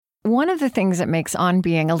One of the things that makes On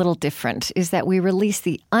Being a little different is that we release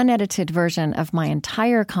the unedited version of my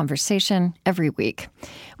entire conversation every week.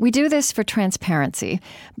 We do this for transparency,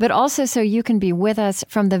 but also so you can be with us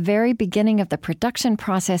from the very beginning of the production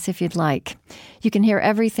process if you'd like. You can hear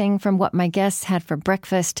everything from what my guests had for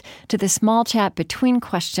breakfast, to the small chat between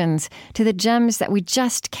questions, to the gems that we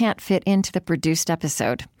just can't fit into the produced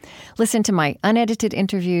episode. Listen to my unedited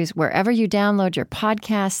interviews wherever you download your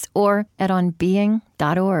podcasts or at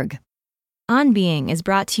onbeing.org. On Being is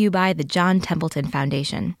brought to you by the John Templeton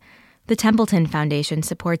Foundation. The Templeton Foundation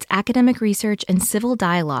supports academic research and civil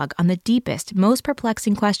dialogue on the deepest, most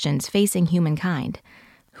perplexing questions facing humankind.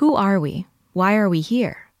 Who are we? Why are we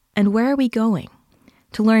here? And where are we going?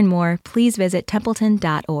 To learn more, please visit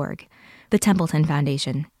templeton.org. The Templeton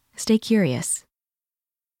Foundation. Stay curious.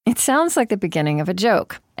 It sounds like the beginning of a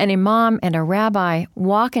joke. An imam and a rabbi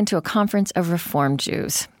walk into a conference of Reform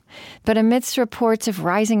Jews. But amidst reports of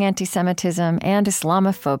rising anti-Semitism and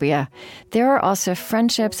Islamophobia, there are also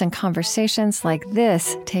friendships and conversations like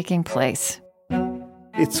this taking place.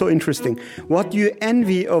 It's so interesting. What you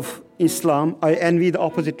envy of Islam, I envy the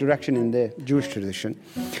opposite direction in the Jewish tradition.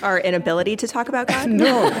 Our inability to talk about God?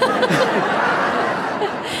 No.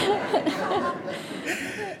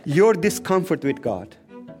 Your discomfort with God.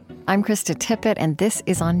 I'm Krista Tippett, and this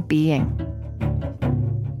is On Being.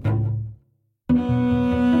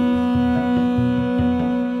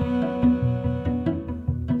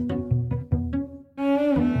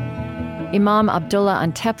 Imam Abdullah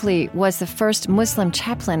Antepli was the first Muslim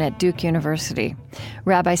chaplain at Duke University.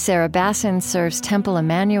 Rabbi Sarah Bassin serves Temple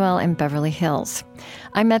Emmanuel in Beverly Hills.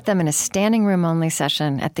 I met them in a standing room-only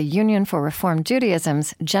session at the Union for Reform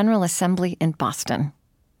Judaism's General Assembly in Boston.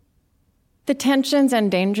 The tensions and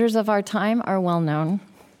dangers of our time are well known.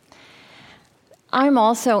 I'm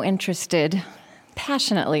also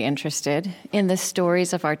passionately interested, in the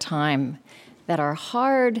stories of our time that are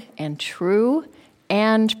hard and true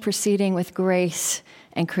and proceeding with grace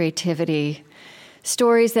and creativity.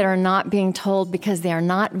 Stories that are not being told because they are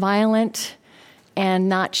not violent and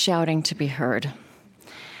not shouting to be heard.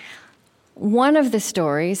 One of the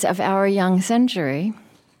stories of our young century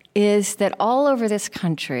is that all over this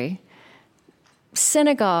country,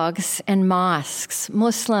 synagogues and mosques,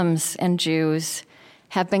 Muslims and Jews,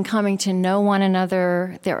 have been coming to know one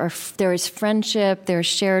another. There is friendship, there is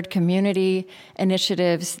shared community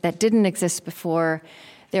initiatives that didn't exist before.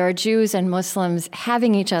 There are Jews and Muslims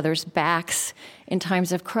having each other's backs in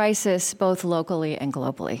times of crisis, both locally and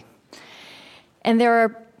globally. And there are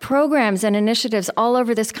programs and initiatives all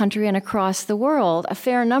over this country and across the world, a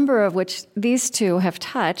fair number of which these two have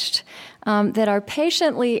touched, that are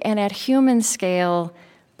patiently and at human scale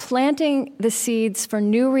planting the seeds for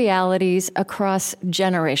new realities across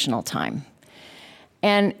generational time.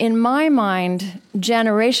 And in my mind,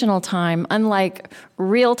 generational time, unlike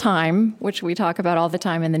real time, which we talk about all the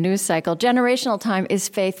time in the news cycle, generational time is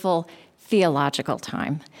faithful theological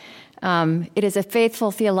time. It is a faithful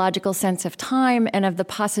theological sense of time and of the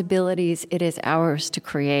possibilities it is ours to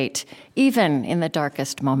create, even in the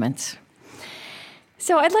darkest moments.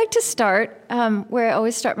 So I'd like to start where I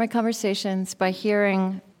always start my conversations, by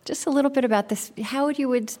hearing just a little bit about this, how you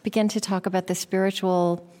would begin to talk about the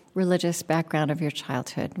spiritual, religious background of your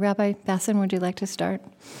childhood. Rabbi Bassin, would you like to start?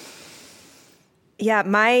 Yeah,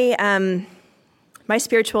 my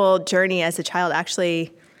spiritual journey as a child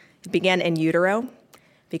actually began in utero,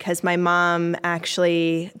 because my mom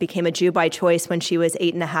actually became a Jew by choice when she was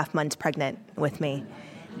 8.5 months pregnant with me.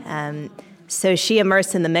 So she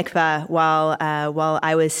immersed in the mikveh while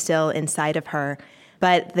I was still inside of her.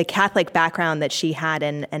 But the Catholic background that she had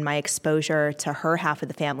and my exposure to her half of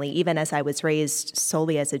the family, even as I was raised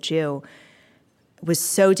solely as a Jew, was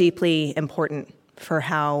so deeply important for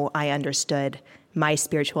how I understood my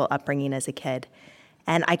spiritual upbringing as a kid.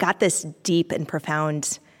 And I got this deep and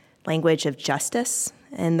profound language of justice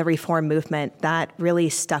in the Reform movement that really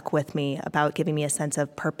stuck with me, about giving me a sense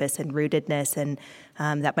of purpose and rootedness, and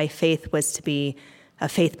that my faith was to be a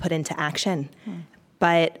faith put into action.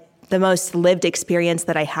 But the most lived experience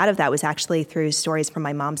that I had of that was actually through stories from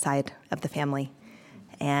my mom's side of the family.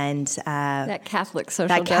 And that Catholic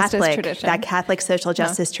social justice tradition. That Catholic social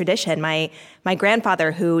justice tradition. My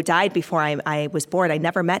grandfather, who died before I was born, I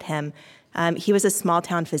never met him. He was a small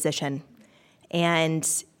town physician. And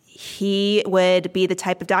he would be the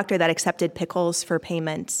type of doctor that accepted pickles for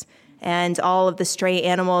payment. And all of the stray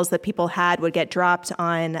animals that people had would get dropped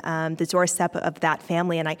on the doorstep of that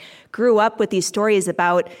family. And I grew up with these stories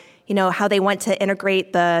about, how they went to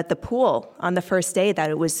integrate the pool on the first day, that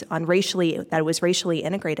it was racially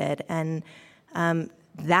integrated. And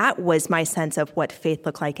that was my sense of what faith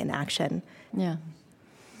looked like in action. Yeah.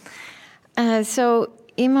 So,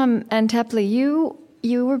 Imam Antepli,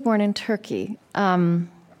 you were born in Turkey.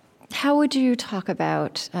 How would you talk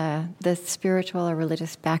about the spiritual or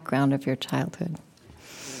religious background of your childhood?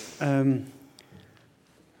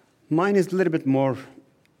 Mine is a little bit more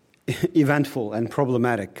eventful and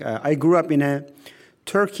problematic. I grew up in a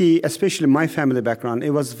Turkey, especially my family background,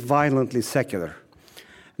 it was violently secular.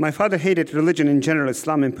 My father hated religion in general,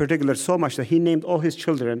 Islam in particular, so much that he named all his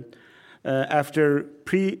children after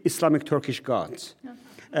pre-Islamic Turkish gods.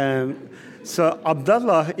 So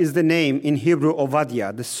Abdullah is the name in Hebrew.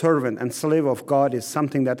 Ovadia, the servant and slave of God, is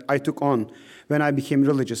something that I took on when I became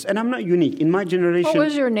religious. And I'm not unique. In my generation... What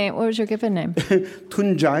was your name? What was your given name?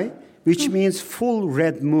 Tuncay, which means full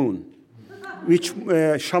red moon, which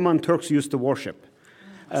shaman Turks used to worship.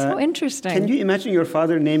 So interesting. Can you imagine your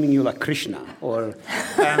father naming you like Krishna,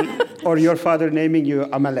 or your father naming you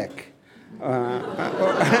Amalek?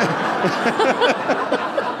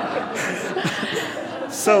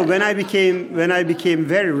 So when I became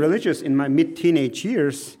very religious in my mid-teenage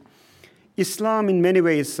years, Islam in many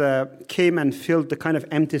ways came and filled the kind of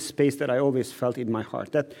empty space that I always felt in my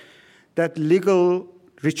heart. That legal,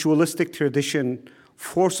 ritualistic tradition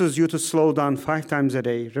forces you to slow down 5 times a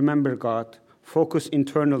day, remember God, focus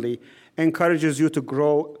internally, encourages you to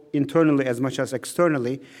grow internally as much as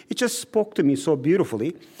externally. It just spoke to me so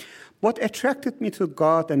beautifully. What attracted me to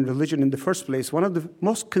God and religion in the first place, one of the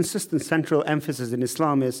most consistent central emphasis in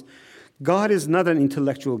Islam is God is not an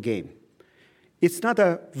intellectual game. It's not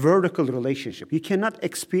a vertical relationship. You cannot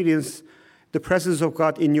experience the presence of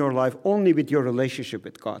God in your life only with your relationship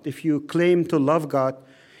with God. If you claim to love God,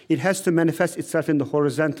 it has to manifest itself in the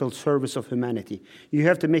horizontal service of humanity. You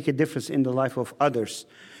have to make a difference in the life of others.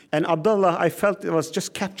 And Abdullah, I felt it was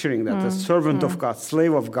just capturing that, the servant of God,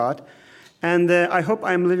 slave of God. And I hope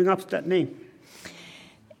I'm living up to that name.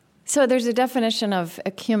 So there's a definition of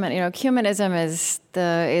ecumen. Ecumenism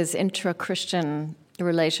is intra-Christian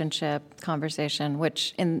relationship, conversation,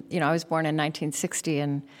 which I was born in 1960,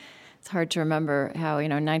 and it's hard to remember how, in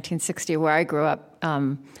 1960, where I grew up,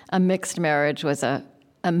 a mixed marriage was a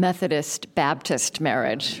Methodist Baptist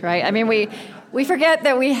marriage, right? I mean, we forget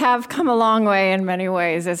that we have come a long way in many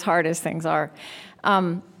ways, as hard as things are.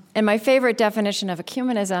 And my favorite definition of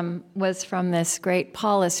ecumenism was from this great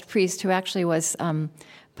Paulist priest who actually was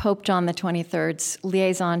Pope John the 23rd's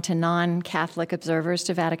liaison to non-Catholic observers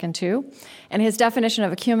to Vatican II. And his definition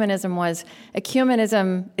of ecumenism was,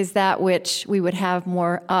 ecumenism is that which we would have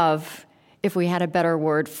more of if we had a better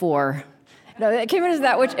word for. No, ecumenism is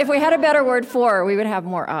that which, if we had a better word for, we would have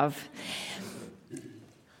more of.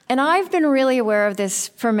 And I've been really aware of this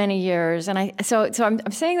for many years, and so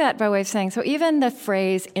I'm saying that by way of saying, so even the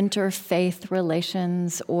phrase interfaith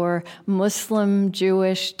relations or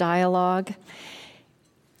Muslim-Jewish dialogue,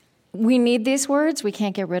 we need these words, we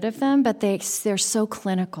can't get rid of them, but they're so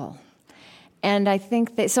clinical. And I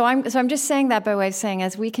think so I'm just saying that by way of saying,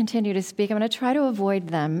 as we continue to speak, I'm going to try to avoid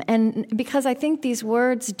them. And because I think these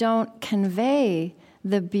words don't convey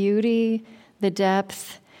the beauty, the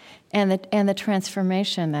depth, and the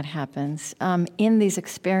transformation that happens in these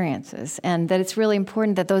experiences, and that it's really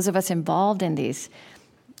important that those of us involved in these,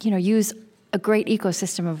 use a great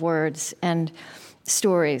ecosystem of words and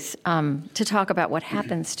stories to talk about what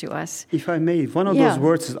happens to us. If I may, one of those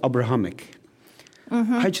words is Abrahamic.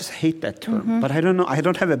 Mm-hmm. I just hate that term, but I don't know. I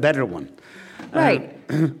don't have a better one. Right.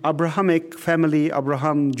 Abrahamic family,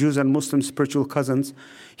 Abraham, Jews and Muslims, spiritual cousins.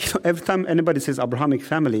 Every time anybody says Abrahamic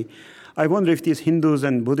family, I wonder if these Hindus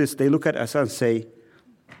and Buddhists, they look at us and say,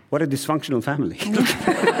 what a dysfunctional family.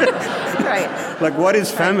 Right. Like, what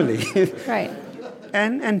is family? Right.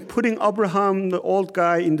 And putting Abraham, the old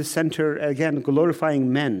guy, in the center, again,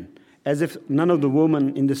 glorifying men, as if none of the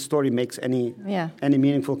women in this story makes any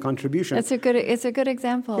meaningful contribution. It's a good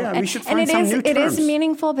example. Yeah, we should find some new terms. It is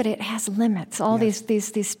meaningful, but it has limits. All these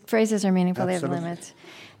phrases are meaningful. Absolutely. They have limits.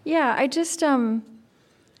 Yeah,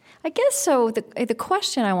 I guess so. The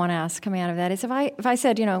question I want to ask coming out of that is, if I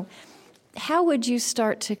said, how would you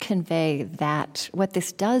start to convey that, what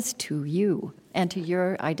this does to you and to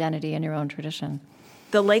your identity and your own tradition?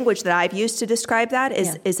 The language that I've used to describe that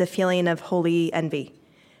is a feeling of holy envy.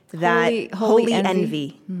 Holy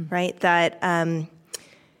envy, right? That,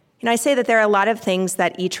 I say that there are a lot of things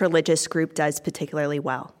that each religious group does particularly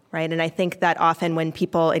well, right? And I think that often when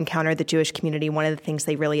people encounter the Jewish community, one of the things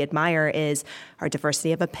they really admire is our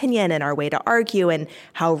diversity of opinion and our way to argue and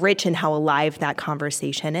how rich and how alive that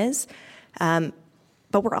conversation is. But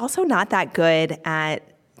we're also not that good at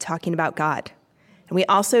talking about God. And we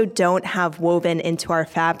also don't have woven into our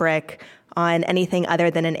fabric on anything other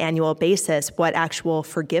than an annual basis what actual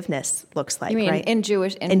forgiveness looks like. You mean right? in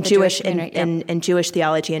Jewish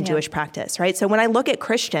theology and Jewish practice, right? So when I look at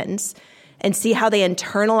Christians and see how they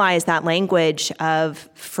internalize that language of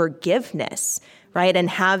forgiveness, right, and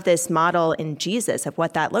have this model in Jesus of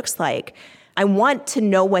what that looks like, I want to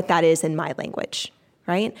know what that is in my language,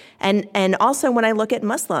 right? And also when I look at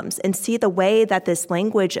Muslims and see the way that this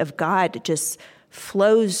language of God just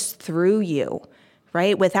flows through you,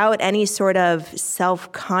 right, without any sort of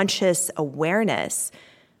self-conscious awareness,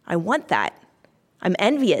 I want that. I'm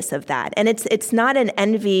envious of that. And it's not an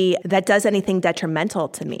envy that does anything detrimental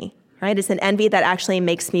to me, right? It's an envy that actually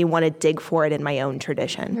makes me want to dig for it in my own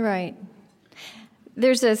tradition. Right.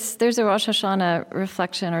 There's a Rosh Hashanah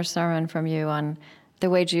reflection or sermon from you on the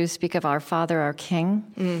way Jews speak of our Father, our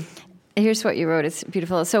King. Here's what you wrote. It's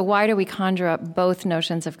beautiful. So why do we conjure up both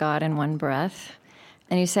notions of God in one breath?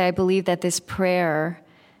 And you say, I believe that this prayer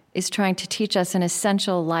is trying to teach us an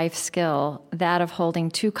essential life skill, that of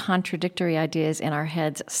holding two contradictory ideas in our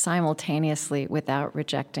heads simultaneously without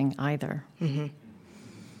rejecting either. Mm-hmm.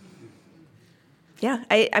 Yeah,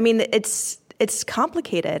 I mean, it's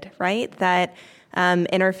complicated, right? That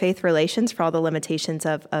interfaith relations, for all the limitations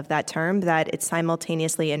of that term, that it's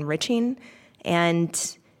simultaneously enriching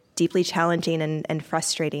and deeply challenging and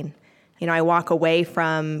frustrating. You know, I walk away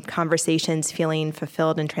from conversations feeling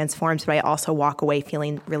fulfilled and transformed, but I also walk away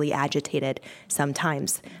feeling really agitated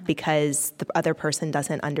sometimes because the other person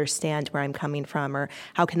doesn't understand where I'm coming from, or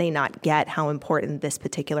how can they not get how important this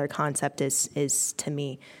particular concept is to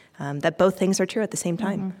me. That both things are true at the same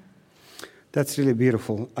time. Mm-hmm. That's really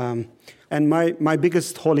beautiful. And my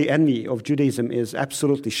biggest holy envy of Judaism is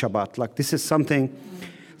absolutely Shabbat. Like, this is something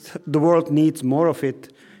the world needs more of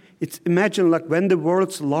it. Imagine like when the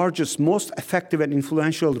world's largest, most effective and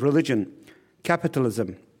influential religion,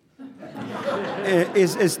 capitalism,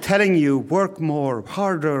 is telling you work more,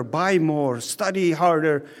 harder, buy more, study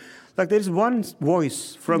harder. Like, there's one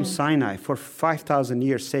voice from Sinai for 5,000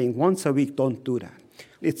 years saying once a week, don't do that.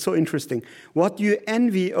 It's so interesting. What you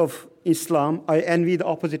envy of Islam, I envy the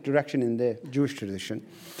opposite direction in the Jewish tradition.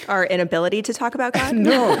 Our inability to talk about God?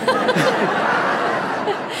 No.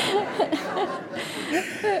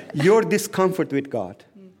 Your discomfort with God,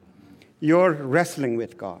 your wrestling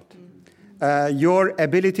with God, your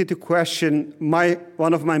ability to question.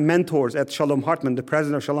 One of my mentors at Shalom Hartman, the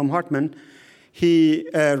president of Shalom Hartman, he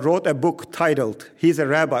wrote a book titled, he's a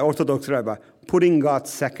rabbi, Orthodox rabbi, Putting God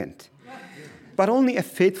Second. But only a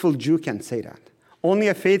faithful Jew can say that. Only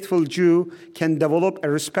a faithful Jew can develop a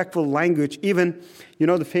respectful language. Even,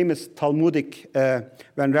 the famous Talmudic,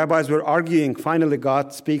 when rabbis were arguing, finally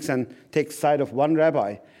God speaks and takes side of one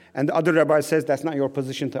rabbi. And the other rabbi says, that's not your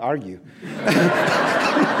position to argue.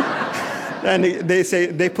 And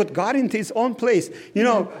they put God into his own place.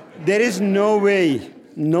 There is no way,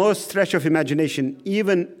 no stretch of imagination,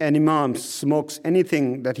 even an imam smokes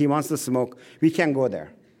anything that he wants to smoke, we can't go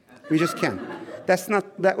there. We just can't.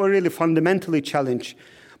 That will really fundamentally challenge.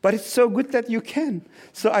 But it's so good that you can.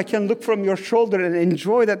 So I can look from your shoulder and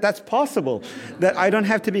enjoy that that's possible, that I don't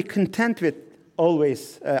have to be content with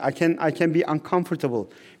always. I can be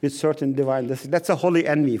uncomfortable with certain divine blessings. That's a holy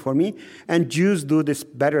envy for me. And Jews do this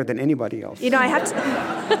better than anybody else. I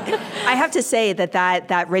have to say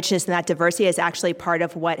that richness and that diversity is actually part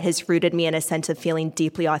of what has rooted me in a sense of feeling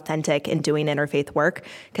deeply authentic in doing interfaith work.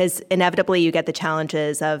 Because inevitably you get the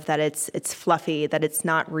challenges of that it's fluffy, that it's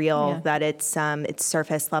not real, that it's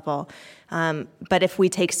surface level. But if we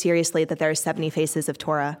take seriously that there are 70 faces of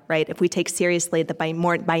Torah, right? If we take seriously that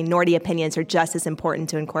minority opinions are just as important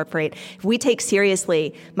to incorporate, if we take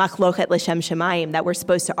seriously machlochet l'shem shemayim, that we're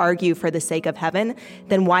supposed to argue for the sake of heaven,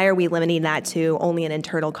 then why are we limiting that to only an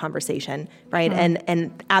internal conversation, right?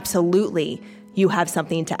 And absolutely, you have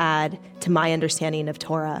something to add to my understanding of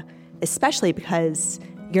Torah, especially because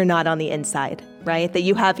you're not on the inside, right? That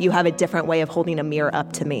you have a different way of holding a mirror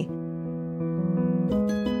up to me.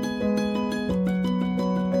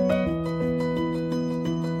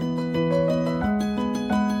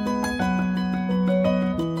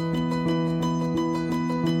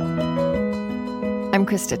 I'm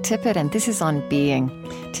Krista Tippett, and this is On Being.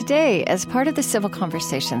 Today, as part of the Civil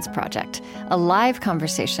Conversations Project, a live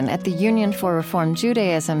conversation at the Union for Reform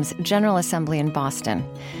Judaism's General Assembly in Boston.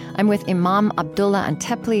 I'm with Imam Abdullah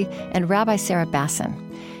Antepli and Rabbi Sarah Bassin.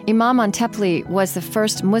 Imam Antepli was the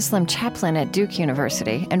first Muslim chaplain at Duke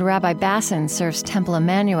University, and Rabbi Bassin serves Temple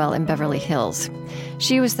Emmanuel in Beverly Hills.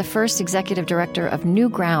 She was the first executive director of New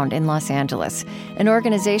Ground in Los Angeles, an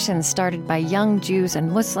organization started by young Jews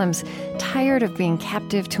and Muslims tired of being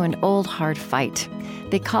captive to an old hard fight.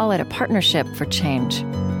 They call it a partnership for change.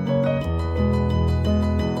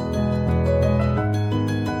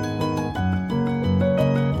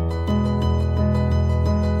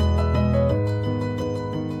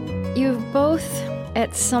 You've both,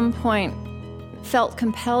 at some point, felt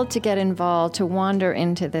compelled to get involved, to wander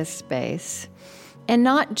into this space. And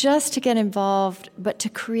not just to get involved, but to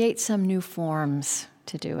create some new forms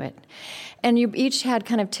to do it. And you each had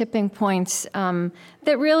kind of tipping points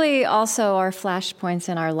that really also are flashpoints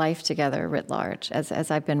in our life together writ large, as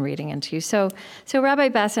I've been reading into you. So Rabbi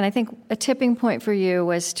Bassin, I think a tipping point for you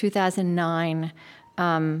was 2009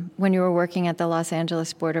 when you were working at the Los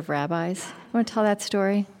Angeles Board of Rabbis. You want to tell that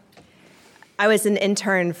story? I was an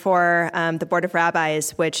intern for the Board of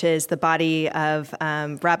Rabbis, which is the body of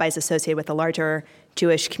rabbis associated with the larger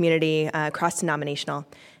Jewish community, cross-denominational.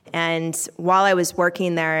 And while I was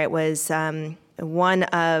working there, it was one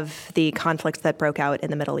of the conflicts that broke out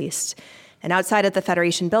in the Middle East. And outside of the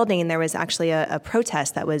Federation building, there was actually a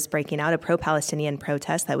protest that was breaking out, a pro-Palestinian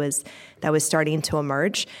protest that was starting to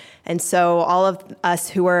emerge. And so all of us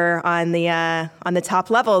who were on the top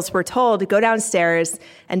levels were told to go downstairs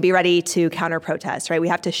and be ready to counter-protest, right? We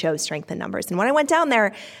have to show strength in numbers. And when I went down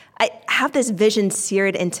there, I have this vision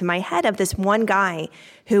seared into my head of this one guy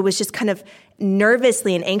who was just kind of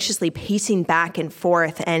nervously and anxiously pacing back and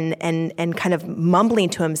forth and kind of mumbling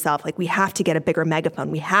to himself, like, we have to get a bigger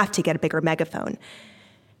megaphone. We have to get a bigger megaphone,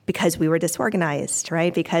 because we were disorganized,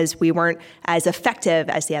 right? Because we weren't as effective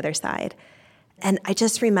as the other side. And I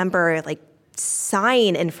just remember like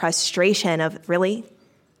sighing in frustration of, really?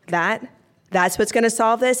 That's what's going to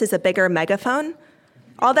solve this, is a bigger megaphone?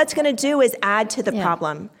 All that's going to do is add to the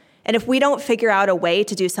problem. And if we don't figure out a way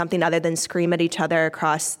to do something other than scream at each other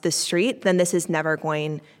across the street, then this is never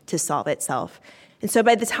going to solve itself. And so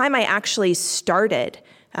by the time I actually started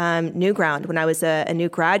New Ground, when I was a new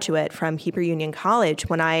graduate from Hebrew Union College,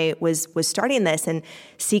 when I was starting this and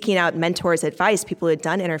seeking out mentors' advice, people who had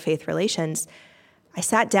done interfaith relations, I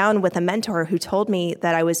sat down with a mentor who told me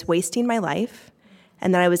that I was wasting my life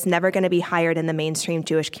and that I was never going to be hired in the mainstream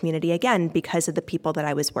Jewish community again because of the people that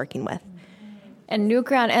I was working with. And New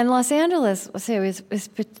Ground and Los Angeles, I'll say, was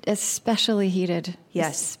especially heated.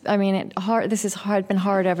 Yes. I mean, this is hard, been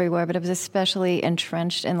hard everywhere, but it was especially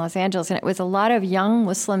entrenched in Los Angeles. And it was a lot of young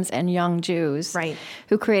Muslims and young Jews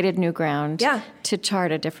who created New Ground to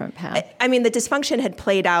chart a different path. I mean, the dysfunction had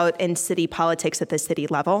played out in city politics at the city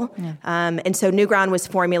level. And so New Ground was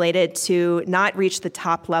formulated to not reach the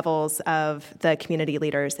top levels of the community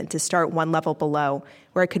leaders and to start one level below,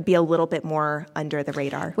 where it could be a little bit more under the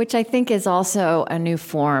radar. Which I think is also a new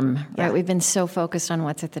form, right? We've been so focused on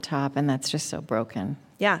what's at the top, and that's just so broken.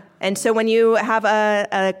 Yeah, and so when you have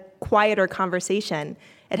a quieter conversation,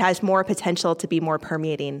 it has more potential to be more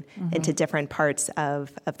permeating into different parts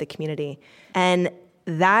of the community. And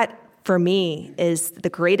that, for me, is the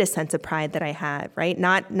greatest sense of pride that I have, right?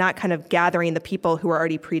 Not kind of gathering the people who are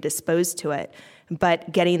already predisposed to it,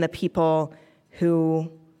 but getting the people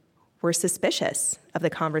who were suspicious of the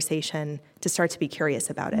conversation to start to be curious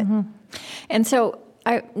about it. And so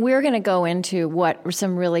we're going to go into what were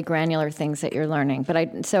some really granular things that you're learning.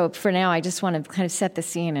 But so for now, I just want to kind of set the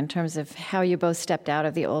scene in terms of how you both stepped out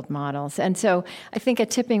of the old models. And so I think a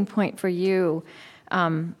tipping point for you,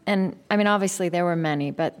 and I mean, obviously there were many,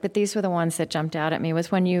 but these were the ones that jumped out at me,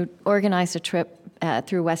 was when you organized a trip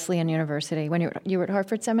through Wesleyan University, when you were at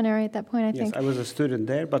Hartford Seminary at that point, I think? Yes, I was a student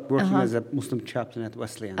there, but working as a Muslim chaplain at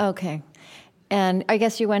Wesleyan. Okay. And I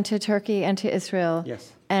guess you went to Turkey and to Israel.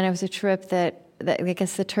 Yes. And it was a trip that I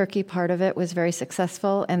guess the Turkey part of it was very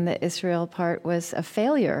successful, and the Israel part was a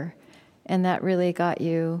failure. And that really got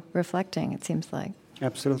you reflecting, it seems like.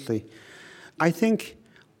 Absolutely. I think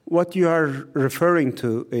what you are referring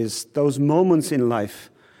to is those moments in life,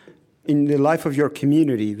 in the life of your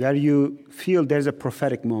community, where you feel there's a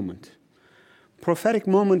prophetic moment. Prophetic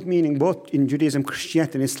moment meaning both in Judaism,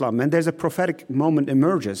 Christianity, and Islam. And there's a prophetic moment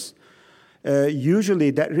emerges. Usually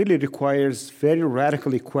that really requires very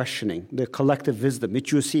radically questioning the collective wisdom,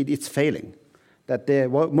 which you see it's failing. That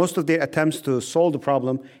most of their attempts to solve the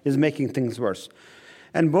problem is making things worse.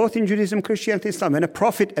 And both in Judaism, Christianity, Islam, when a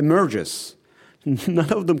prophet emerges,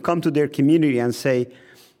 none of them come to their community and say,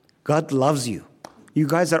 God loves you. You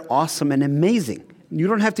guys are awesome and amazing. You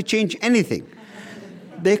don't have to change anything.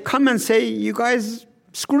 They come and say, you guys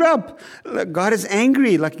screwed up. God is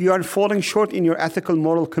angry, like you are falling short in your ethical,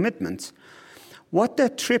 moral commitments. What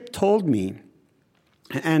that trip told me,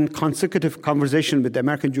 and consecutive conversation with the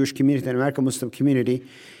American Jewish community and American Muslim community,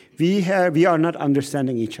 we are not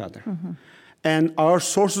understanding each other. And our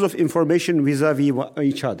sources of information vis-a-vis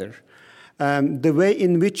each other, the way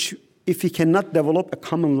in which, if we cannot develop a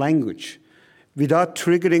common language without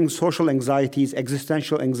triggering social anxieties,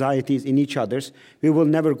 existential anxieties in each other's, we will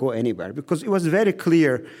never go anywhere. Because it was very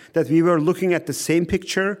clear that we were looking at the same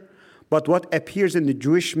picture, but what appears in the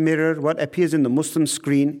Jewish mirror, what appears in the Muslim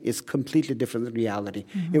screen is completely different reality.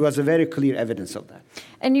 It was a very clear evidence of that.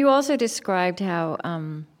 And you also described how,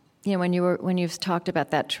 when you've talked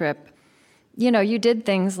about that trip, you did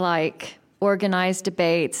things like organize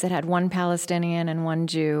debates that had one Palestinian and one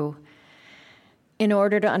Jew in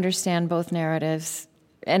order to understand both narratives.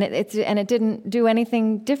 And it didn't do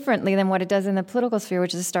anything differently than what it does in the political sphere,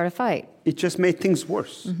 which is to start a fight. It just made things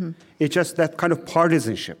worse. It's just that kind of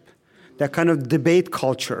partisanship, that kind of debate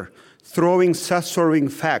culture, throwing self-serving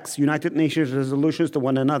facts, United Nations resolutions to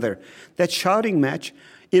one another. That shouting match,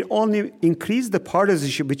 it only increased the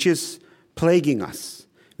partisanship which is plaguing us,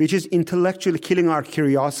 which is intellectually killing our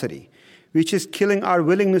curiosity, which is killing our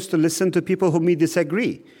willingness to listen to people whom we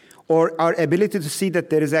disagree, or our ability to see that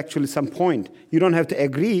there is actually some point. You don't have to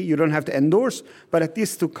agree, you don't have to endorse, but at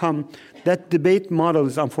least to come. That debate model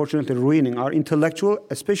is unfortunately ruining our intellectual,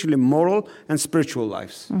 especially moral and spiritual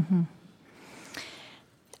lives.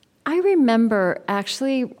 I remember,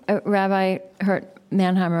 actually, Rabbi Hurt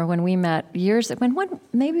Mannheimer, when we met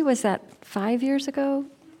maybe was that 5 years ago?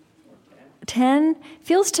 10?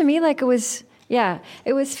 Feels to me like it was,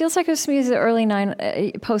 feels like it was to me the early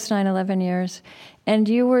post 9/11 years. And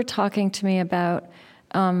you were talking to me about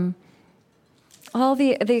all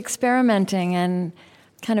the experimenting and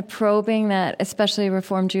kind of probing that especially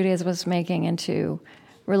Reform Judaism was making into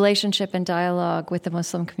relationship and dialogue with the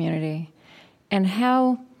Muslim community, and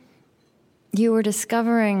how you were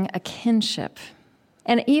discovering a kinship,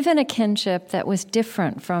 and even a kinship that was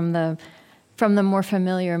different from the more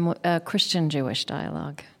familiar Christian-Jewish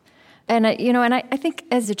dialogue. And I think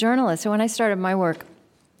as a journalist, so when I started my work,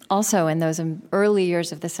 also in those early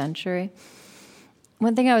years of the century,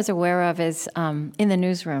 one thing I was aware of is in the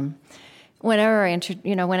newsroom,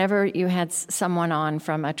 whenever you had someone on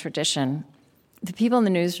from a tradition, the people in the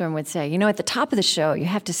newsroom would say, at the top of the show, you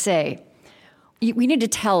have to say, we need to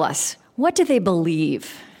tell us, what do they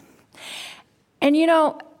believe? And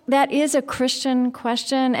that is a Christian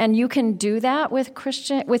question, and you can do that with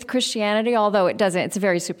Christianity, although it's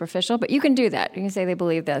very superficial, but you can do that. You can say they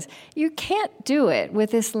believe this. You can't do it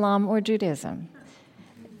with Islam or Judaism.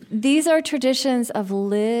 These are traditions of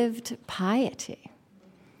lived piety.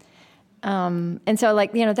 And so,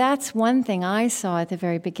 that's one thing I saw at the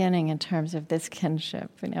very beginning in terms of this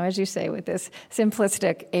kinship, as you say, with this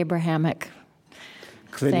simplistic Abrahamic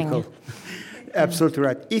clinical thing. Absolutely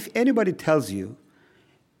right. If anybody tells you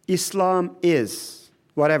Islam is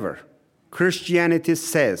whatever, Christianity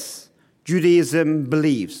says, Judaism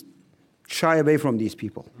believes, shy away from these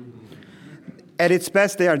people. At its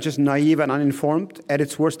best, they are just naive and uninformed. At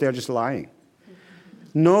its worst, they are just lying.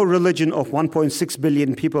 No religion of 1.6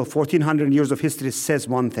 billion people, 1,400 years of history says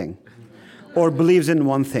one thing, or believes in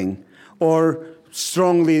one thing, or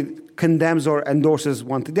strongly condemns or endorses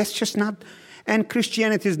one thing. That's just not. And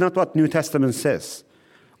Christianity is not what New Testament says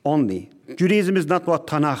only. Judaism is not what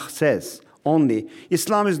Tanakh says only.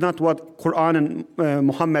 Islam is not what Quran and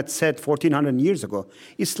Muhammad said 1,400 years ago.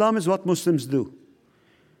 Islam is what Muslims do.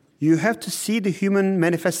 You have to see the human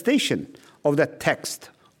manifestation of that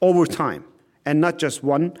text over time, and not just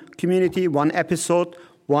one community, one episode,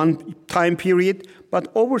 one time period,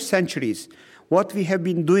 but over centuries. What we have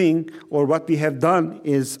been doing or what we have done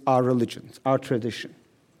is our religion, our tradition.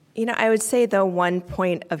 I would say, though, one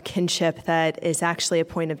point of kinship that is actually a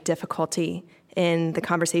point of difficulty in the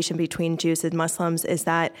conversation between Jews and Muslims is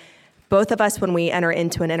that both of us, when we enter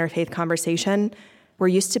into an interfaith conversation, we're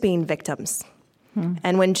used to being victims.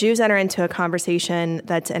 And when Jews enter into a conversation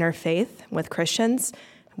that's interfaith with Christians,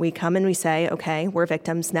 we come and we say, okay, we're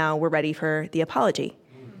victims, now we're ready for the apology,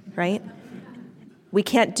 right? We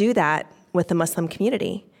can't do that with the Muslim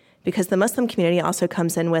community, because the Muslim community also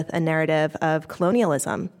comes in with a narrative of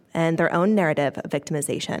colonialism and their own narrative of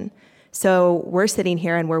victimization. So we're sitting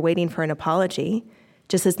here and we're waiting for an apology,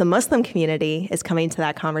 just as the Muslim community is coming to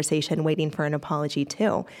that conversation waiting for an apology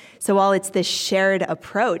too. So while it's this shared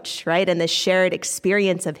approach, right, and this shared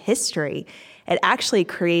experience of history, it actually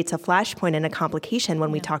creates a flashpoint and a complication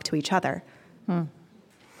when we talk to each other.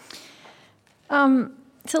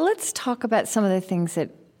 So let's talk about some of the things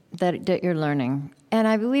that you're learning. And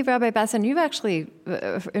I believe, Rabbi Bassin, you've actually,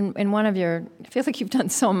 in one of your, I feel like you've done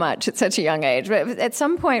so much at such a young age, but at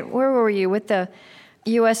some point, where were you with the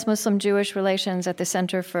U.S. Muslim-Jewish relations at the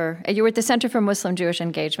Center for, you were at the Center for Muslim-Jewish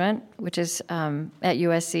Engagement, which is at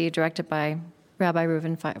USC, directed by Rabbi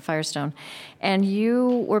Reuven Firestone. And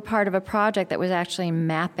you were part of a project that was actually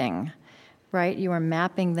mapping, right? You were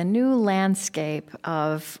mapping the new landscape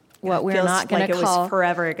of what we're not going to call... It was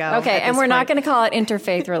forever ago. Okay, and we're not going to call it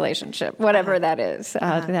interfaith relationship, whatever that is,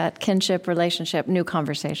 that kinship relationship, new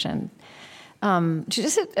conversation.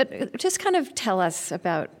 Just kind of tell us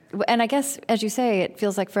about, and I guess, as you say, it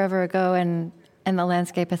feels like forever ago, and the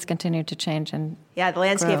landscape has continued to change and the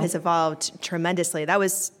landscape grow. has evolved tremendously. That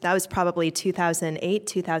was probably 2008,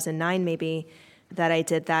 2009 maybe, that I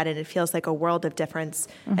did that, and it feels like a world of difference.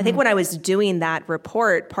 Mm-hmm. I think when I was doing that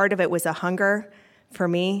report, part of it was a hunger for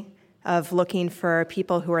me of looking for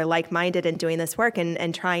people who are like-minded and doing this work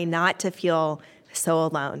and trying not to feel so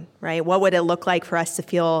alone, right? What would it look like for us to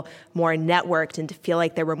feel more networked and to feel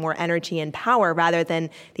like there were more energy and power rather than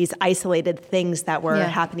these isolated things that were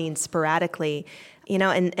happening sporadically?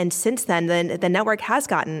 And since then, the network has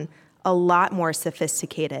gotten a lot more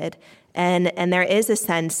sophisticated. And there is a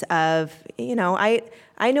sense of, I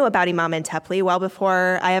knew about Imam Antepli well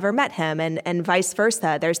before I ever met him, and vice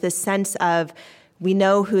versa. There's this sense of, we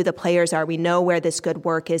know who the players are, we know where this good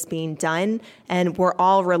work is being done, and we're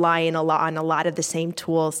all relying on a lot of the same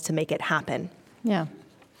tools to make it happen. Yeah.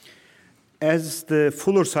 As the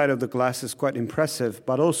fuller side of the glass is quite impressive,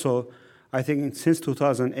 but also, I think since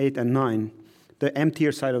 2008 and 9, the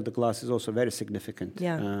emptier side of the glass is also very significant.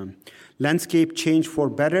 Yeah. Landscape change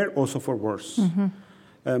for better, also for worse.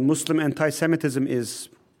 Mm-hmm. Muslim anti-Semitism is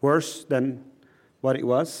worse than what it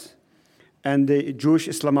was. And the Jewish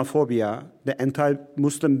Islamophobia, the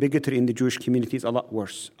anti-Muslim bigotry in the Jewish community is a lot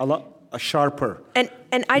worse, a lot sharper. And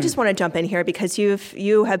I just want to jump in here because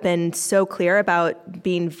you have been so clear about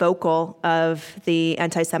being vocal of the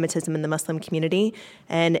anti-Semitism in the Muslim community,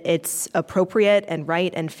 and it's appropriate and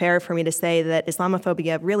right and fair for me to say that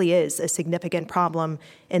Islamophobia really is a significant problem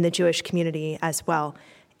in the Jewish community as well.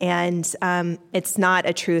 And it's not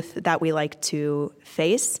a truth that we like to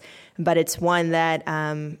face, but it's one that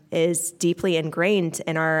is deeply ingrained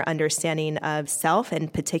in our understanding of self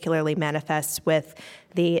and particularly manifests with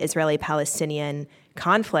the Israeli-Palestinian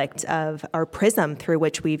conflict of our prism through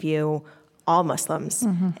which we view all Muslims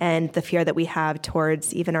and the fear that we have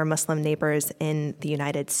towards even our Muslim neighbors in the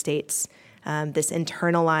United States. This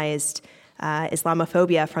internalized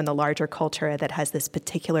Islamophobia from the larger culture that has this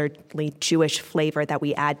particularly Jewish flavor that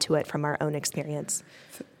we add to it from our own experience.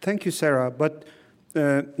 Thank you, Sarah. But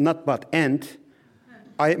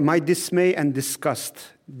my dismay and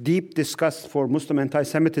disgust, deep disgust for Muslim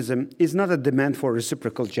anti-Semitism is not a demand for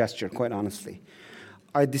reciprocal gesture, quite honestly.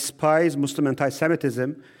 I despise Muslim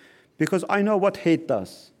anti-Semitism because I know what hate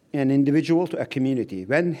does, an individual to a community.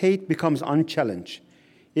 When hate becomes unchallenged,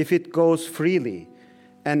 if it goes freely,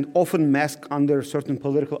 and often masked under certain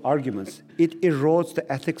political arguments, it erodes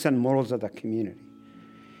the ethics and morals of the community.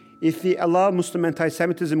 If we allow Muslim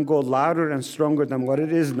anti-Semitism go louder and stronger than what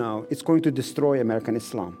it is now, it's going to destroy American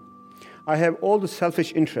Islam. I have all the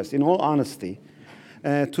selfish interest, in all honesty,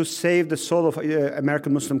 to save the soul of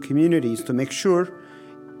American Muslim communities, to make sure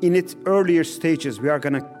in its earlier stages we are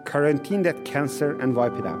going to quarantine that cancer and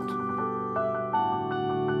wipe it out.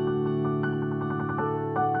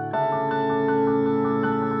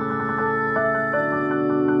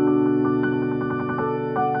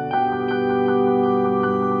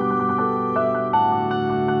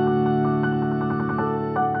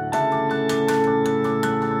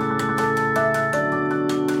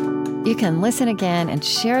 You can listen again and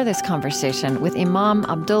share this conversation with Imam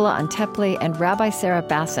Abdullah Antepli and Rabbi Sarah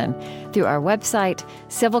Bassin through our website,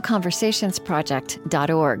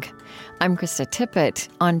 civilconversationsproject.org. I'm Krista Tippett.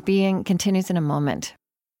 On Being continues in a moment.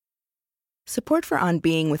 Support for On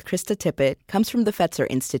Being with Krista Tippett comes from the Fetzer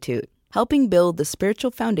Institute, helping build the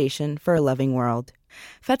spiritual foundation for a loving world.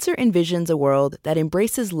 Fetzer envisions a world that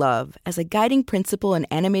embraces love as a guiding principle and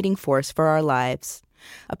animating force for our lives.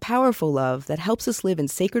 A powerful love that helps us live in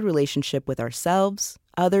sacred relationship with ourselves,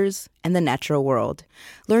 others, and the natural world.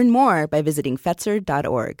 Learn more by visiting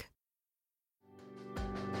Fetzer.org.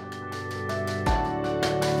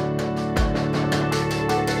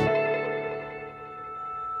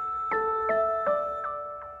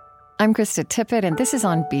 I'm Krista Tippett, and this is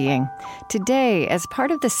On Being. Today, as part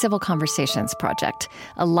of the Civil Conversations Project,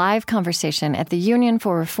 a live conversation at the Union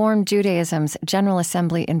for Reform Judaism's General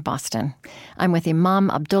Assembly in Boston. I'm with Imam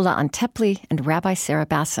Abdullah Antepli and Rabbi Sarah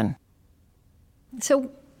Bassin. So,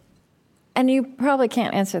 and you probably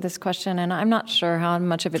can't answer this question, and I'm not sure how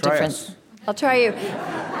much of a difference. I'll try you.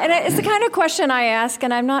 And it's the kind of question I ask,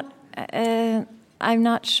 and I'm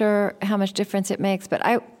not sure how much difference it makes, but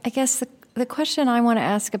I guess the question I want to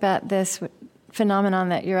ask about this phenomenon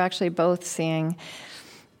that you're actually both seeing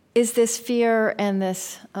is this fear and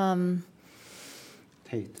this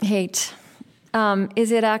hate.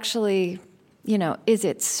 Is it actually, is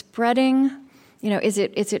it spreading? Is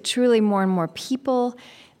it truly more and more people?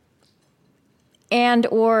 And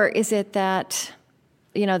or is it that,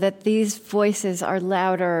 that these voices are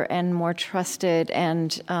louder and more trusted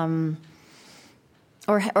and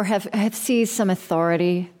or have seized some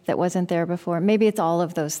authority that wasn't there before? Maybe it's all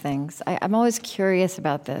of those things. I'm always curious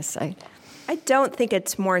about this. I don't think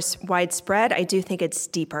it's more widespread. I do think it's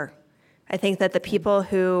deeper. I think that the people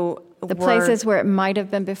who the places where it might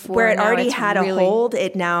have been before, where it already had a hold,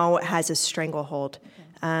 it now has a stranglehold.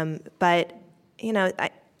 But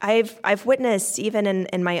I've witnessed even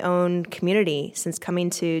in my own community since coming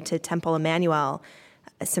to Temple Emmanuel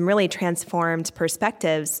some really transformed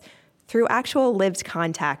perspectives through actual lived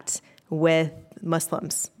contact with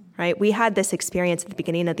Muslims. Right? We had this experience at the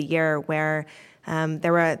beginning of the year where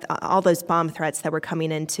there were all those bomb threats that were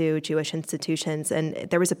coming into Jewish institutions, and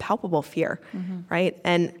there was a palpable fear, right?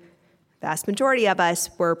 And the vast majority of us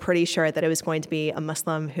were pretty sure that it was going to be a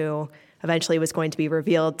Muslim who eventually was going to be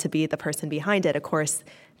revealed to be the person behind it. Of course,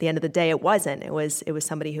 at the end of the day, it wasn't. It was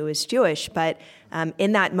somebody who was Jewish. But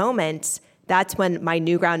in that moment, that's when my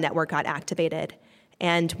New Ground Network got activated.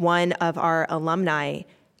 And one of our alumni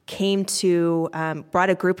brought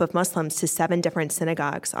a group of Muslims to 7 different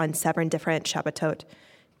synagogues on 7 different Shabbatot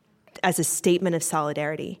as a statement of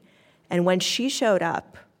solidarity. And when she showed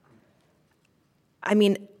up, I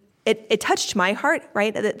mean, it touched my heart,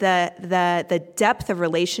 right? The depth of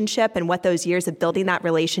relationship and what those years of building that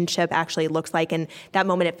relationship actually looks like. And that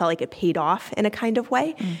moment, it felt like it paid off in a kind of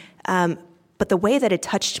way. But the way that it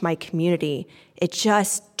touched my community, it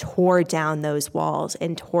just tore down those walls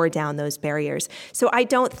and tore down those barriers. So I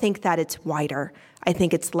don't think that it's wider. I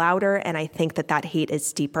think it's louder, and I think that hate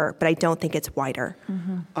is deeper, but I don't think it's wider.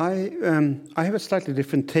 I have a slightly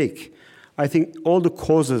different take. I think all the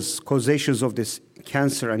causations of this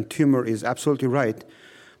cancer and tumor is absolutely right.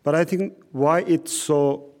 But I think why it's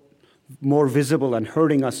so more visible and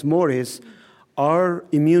hurting us more is our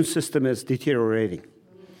immune system is deteriorating.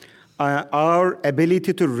 Our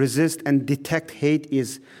ability to resist and detect hate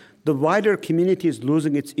the wider community is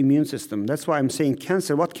losing its immune system. That's why I'm saying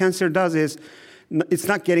cancer. What cancer does is, it's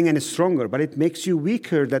not getting any stronger, but it makes you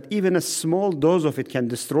weaker, that even a small dose of it can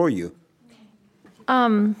destroy you.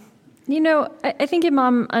 I think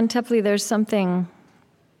Imam Antepli, there's something,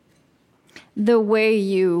 the way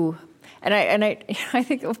you, and I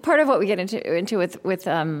think part of what we get into with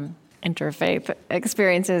interfaith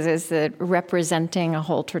experiences is that representing a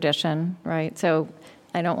whole tradition, right? So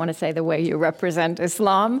I don't want to say the way you represent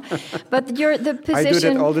Islam, but the position. I do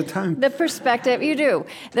that all the time. The perspective, you do.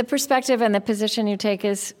 The perspective and the position you take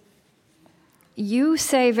is, you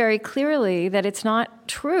say very clearly that it's not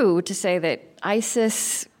true to say that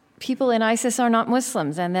people in ISIS are not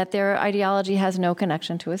Muslims and that their ideology has no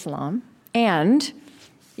connection to Islam. And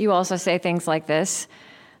you also say things like this,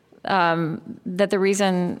 that the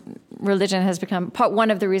reason religion has become, one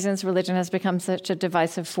of the reasons religion has become such a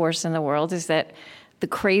divisive force in the world is that the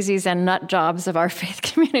crazies and nut jobs of our faith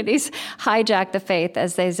communities hijack the faith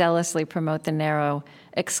as they zealously promote the narrow,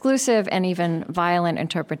 exclusive, and even violent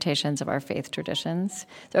interpretations of our faith traditions.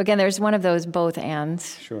 So again, there's one of those both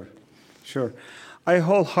ands. Sure. I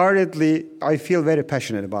feel very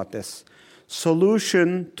passionate about this.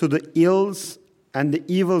 Solution to the ills and the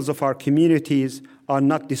evils of our communities are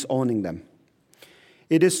not disowning them.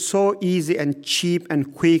 It is so easy and cheap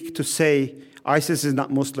and quick to say ISIS is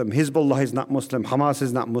not Muslim, Hezbollah is not Muslim, Hamas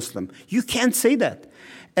is not Muslim. You can't say that.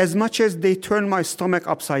 As much as they turn my stomach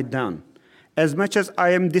upside down, as much as I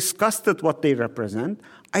am disgusted what they represent,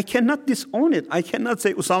 I cannot disown it. I cannot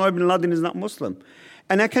say Osama bin Laden is not Muslim.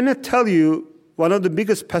 And I cannot tell you, one of the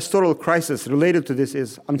biggest pastoral crises related to this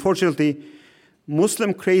is, unfortunately,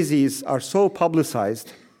 Muslim crazies are so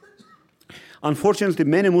publicized. Unfortunately,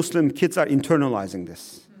 many Muslim kids are internalizing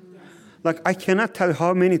this. Like, I cannot tell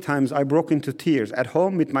how many times I broke into tears at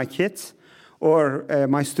home with my kids or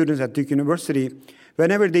my students at Duke University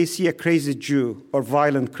whenever they see a crazy Jew or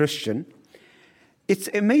violent Christian. It's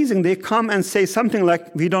amazing. They come and say something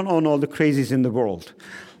like, we don't own all the crazies in the world.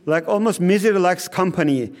 Like almost misery likes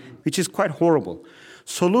company, which is quite horrible.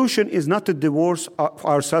 Solution is not to divorce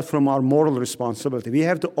ourselves from our moral responsibility. We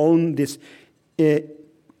have to own this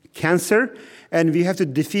cancer, and we have to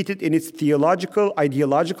defeat it in its theological,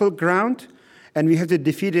 ideological ground, and we have to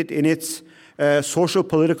defeat it in its social,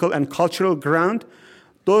 political, and cultural ground.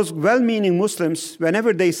 those well-meaning Muslims,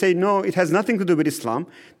 whenever they say, no, it has nothing to do with Islam,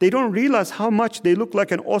 they don't realize how much they look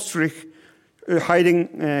like an ostrich hiding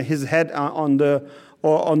his head on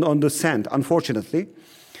the sand, unfortunately.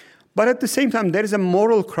 But at the same time, there is a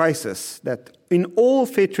moral crisis that in all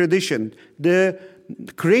faith tradition, the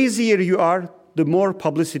crazier you are, the more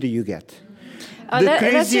publicity you get.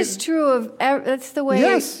 That's just true of. That's the way.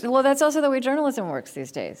 Yes. Well, that's also the way journalism works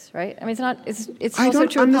these days, right? I mean, it's not. It's I also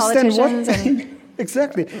don't true of understand politicians.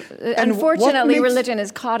 Exactly. And unfortunately, religion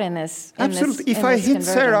is caught in this. Absolutely. If I hit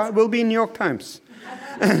Sarah, we'll be in New York Times.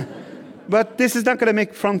 But this is not going to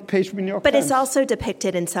make front page New York Times. But it's also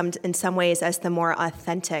depicted in some ways as the more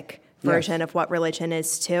authentic version of what religion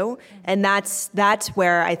is too. And that's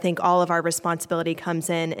where I think all of our responsibility comes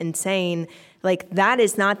in saying, like, that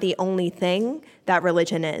is not the only thing that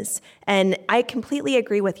religion is. And I completely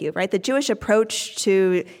agree with you, right? The Jewish approach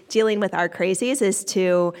to dealing with our crazies is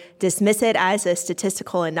to dismiss it as a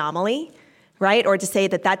statistical anomaly, right? Or to say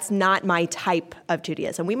that that's not my type of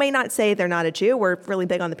Judaism. We may not say they're not a Jew. We're really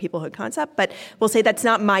big on the peoplehood concept, but we'll say that's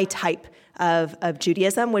not my type of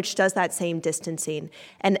Judaism, which does that same distancing.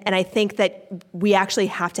 And I think that we actually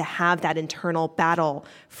have to have that internal battle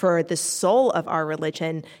for the soul of our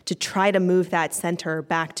religion to try to move that center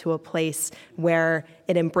back to a place where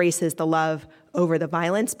it embraces the love over the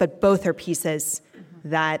violence, but both are pieces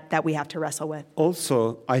that we have to wrestle with.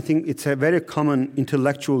 Also, I think it's a very common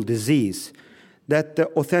intellectual disease that the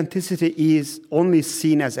authenticity is only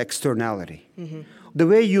seen as externality. Mm-hmm. The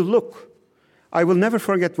way you look. I will never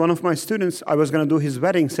forget one of my students, I was going to do his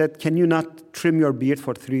wedding, said, can you not trim your beard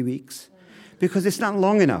for 3 weeks? Because it's not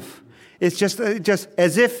long enough. It's just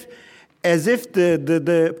as if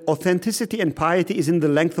the authenticity and piety is in the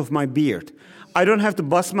length of my beard. I don't have to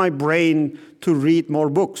bust my brain to read more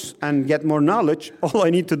books and get more knowledge. All I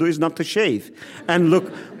need to do is not to shave and look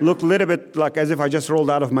a little bit like as if I just rolled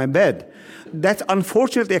out of my bed. That's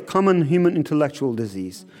unfortunately a common human intellectual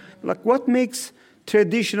disease. Like, what makes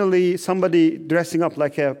traditionally somebody dressing up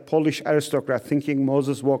like a Polish aristocrat thinking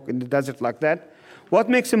Moses walked in the desert like that, what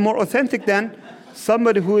makes him more authentic than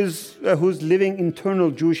somebody who's living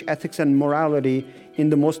internal Jewish ethics and morality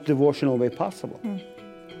in the most devotional way possible?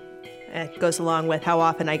 It goes along with how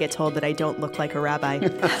often I get told that I don't look like a rabbi.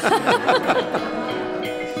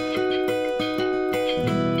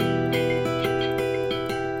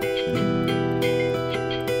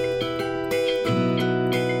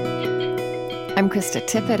 I'm Krista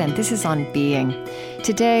Tippett, and this is On Being.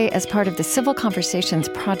 Today, as part of the Civil Conversations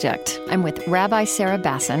Project, I'm with Rabbi Sarah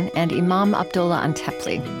Bassin and Imam Abdullah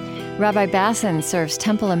Antepli. Rabbi Bassin serves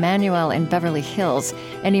Temple Emmanuel in Beverly Hills,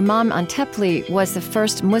 and Imam Antepli was the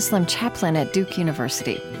first Muslim chaplain at Duke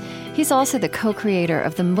University. He's also the co-creator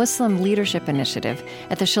of the Muslim Leadership Initiative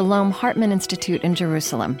at the Shalom Hartman Institute in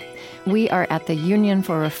Jerusalem. We are at the Union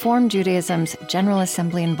for Reform Judaism's General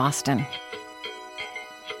Assembly in Boston.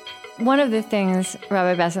 One of the things,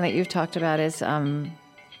 Rabbi Bassin, that you've talked about is, there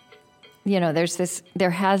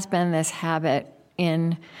has been this habit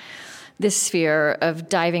in this sphere of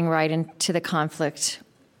diving right into the conflict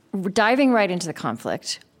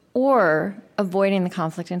or avoiding the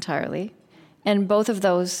conflict entirely. And both of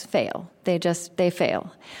those fail. They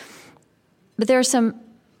fail. But there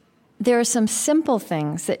are some simple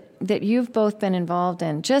things that you've both been involved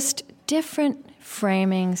in, just different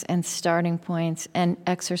framings and starting points and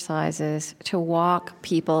exercises to walk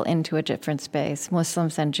people into a different space,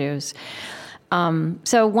 Muslims and Jews.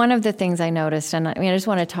 So one of the things I noticed, and I just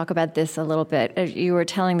want to talk about this a little bit. You were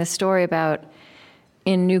telling the story about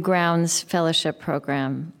in New Ground's fellowship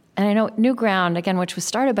program. And I know New Ground, again, which was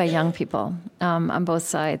started by young people on both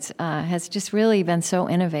sides, has just really been so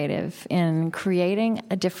innovative in creating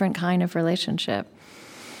a different kind of relationship.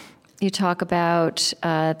 You talk about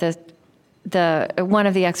one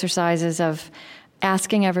of the exercises of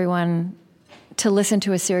asking everyone to listen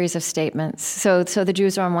to a series of statements. So the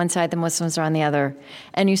Jews are on one side, the Muslims are on the other,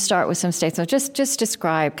 and you start with some statements. Just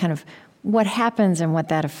describe kind of what happens and what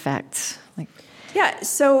that affects.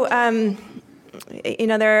 So there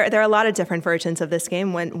are a lot of different versions of this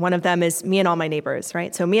game. One of them is me and all my neighbors,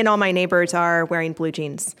 right? So me and all my neighbors are wearing blue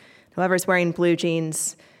jeans. Whoever's wearing blue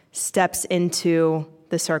jeans steps into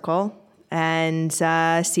the circle and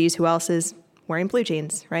sees who else is wearing blue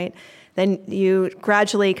jeans, right? Then you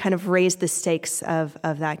gradually kind of raise the stakes of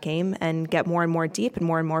that game and get more and more deep and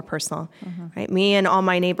more personal, right? Me and all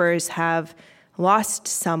my neighbors have lost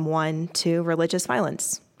someone to religious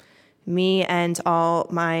violence. Me and all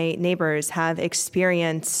my neighbors have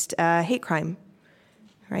experienced hate crime,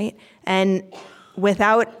 right? And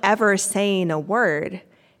without ever saying a word,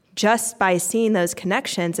 just by seeing those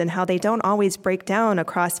connections and how they don't always break down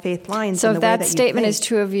across faith lines. So in the if way that that statement you is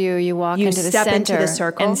true of you, you walk You into the step center. into the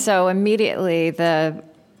circle. And so immediately the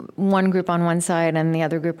one group on one side and the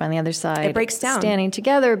other group on the other side. It breaks down. Standing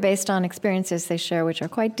together based on experiences they share, which are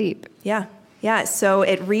quite deep. Yeah. So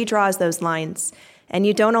it redraws those lines. And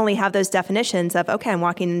you don't only have those definitions of, okay, I'm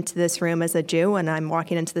walking into this room as a Jew and I'm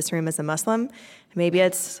walking into this room as a Muslim. Maybe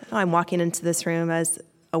it's, I'm walking into this room as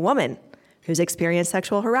a woman who's experienced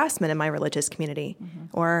sexual harassment in my religious community.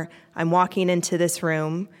 Or I'm walking into this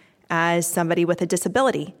room as somebody with a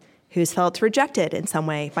disability who's felt rejected in some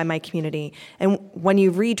way by my community. And when you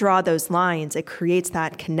redraw those lines, it creates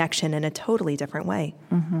that connection in a totally different way.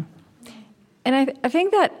 And I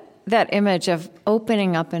think that image of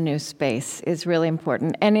opening up a new space is really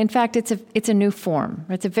important. And in fact, it's a new form.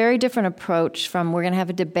 It's a very different approach from we're going to have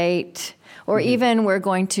a debate, or even we're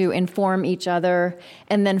going to inform each other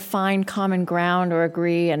and then find common ground or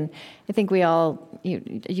agree. And I think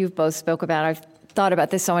you've both spoke about, I've thought about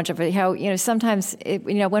this so much, of how, sometimes,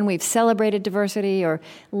 when we've celebrated diversity or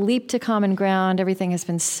leaped to common ground, everything has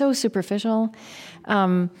been so superficial.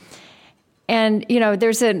 And,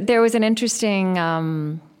 there was an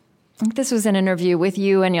interesting, this was an interview with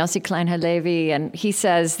you and Yossi Klein Halevi, and he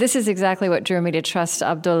says, this is exactly what drew me to trust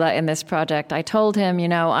Abdullah in this project. I told him,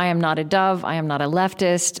 I am not a dove, I am not a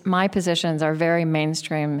leftist. My positions are very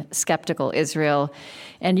mainstream, skeptical Israel.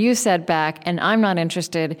 And you said back, and I'm not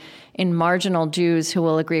interested in marginal Jews who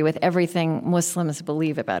will agree with everything Muslims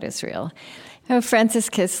believe about Israel. Frances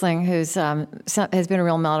Kissling, who's has been a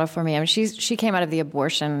real model for me. I mean, she came out of the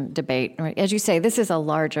abortion debate. As you say, this is a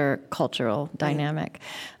larger cultural dynamic.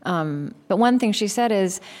 But one thing she said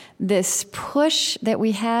is this push that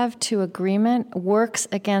we have to agreement works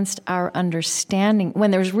against our understanding.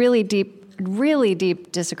 When there's really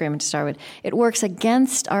deep disagreement to start with, it works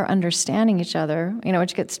against our understanding each other,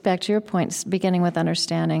 which gets back to your point, beginning with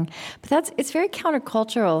understanding. But it's very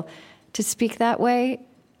countercultural to speak that way.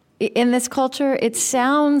 In this culture, it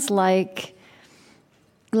sounds like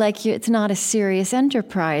it's not a serious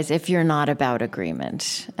enterprise if you're not about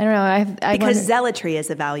agreement. I don't know. Because zealotry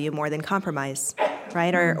is a value more than compromise,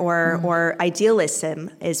 right? Or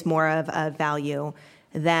idealism is more of a value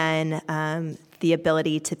than the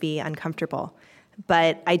ability to be uncomfortable.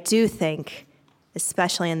 But I do think,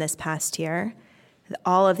 especially in this past year,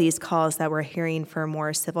 all of these calls that we're hearing for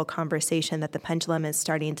more civil conversation, that the pendulum is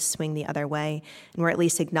starting to swing the other way, and we're at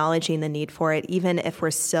least acknowledging the need for it, even if we're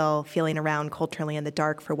still feeling around culturally in the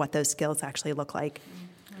dark for what those skills actually look like.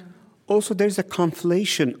 Also, there's a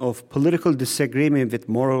conflation of political disagreement with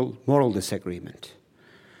moral disagreement.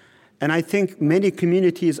 And I think many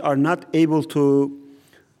communities are not able to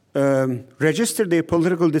register their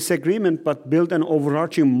political disagreement, but build an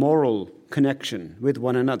overarching moral connection with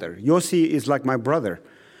one another. Yossi is like my brother.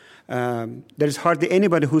 There's hardly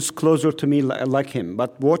anybody who's closer to me like him.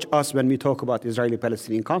 But watch us when we talk about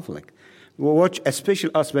Israeli-Palestinian conflict. Watch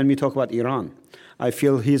especially us when we talk about Iran. I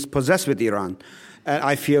feel he's possessed with Iran. And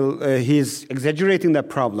I feel he's exaggerating that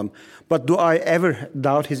problem. But do I ever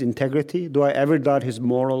doubt his integrity? Do I ever doubt his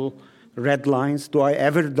moral red lines? Do I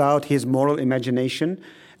ever doubt his moral imagination?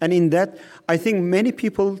 And in that, I think many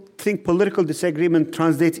people think political disagreement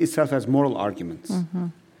translates itself as moral arguments. Mm-hmm.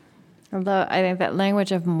 Although I think that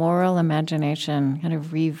language of moral imagination, kind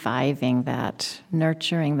of reviving that,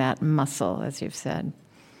 nurturing that muscle, as you've said.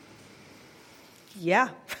 Yeah.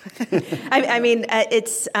 I mean,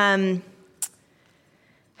 it's...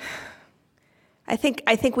 I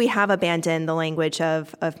think we have abandoned the language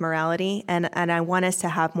of morality, and I want us to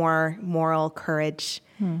have more moral courage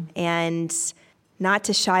and not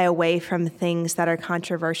to shy away from things that are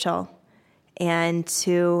controversial and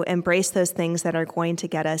to embrace those things that are going to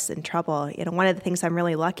get us in trouble. One of the things I'm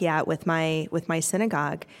really lucky at with my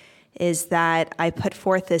synagogue is that I put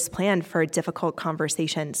forth this plan for difficult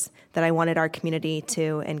conversations that I wanted our community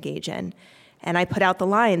to engage in. And I put out the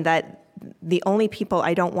line that the only people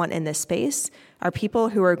I don't want in this space are people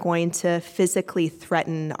who are going to physically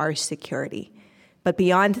threaten our security. But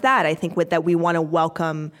beyond that, I think that we want to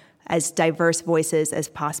welcome as diverse voices as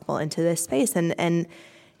possible into this space. And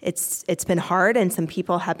it's been hard, and some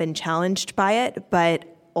people have been challenged by it, but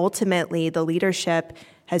ultimately the leadership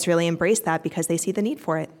has really embraced that because they see the need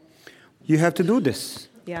for it. You have to do this.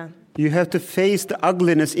 Yeah. You have to face the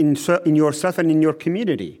ugliness in yourself and in your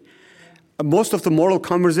community. Most of the moral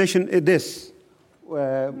conversation is this,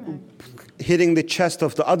 hitting the chest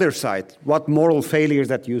of the other side, what moral failures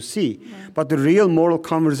that you see. Yeah. But the real moral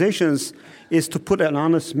conversations is to put an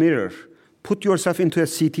honest mirror, put yourself into a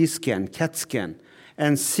CT scan, CAT scan,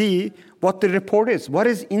 and see what the report is, what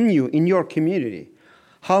is in you, in your community.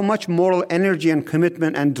 how much moral energy and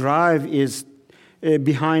commitment and drive is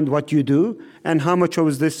behind what you do, and how much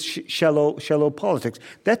of this shallow politics.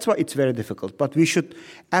 That's why it's very difficult. But we should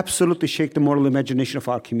absolutely shake the moral imagination of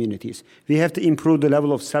our communities. We have to improve the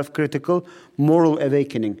level of self-critical, moral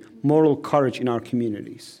awakening, moral courage in our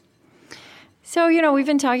communities. So, we've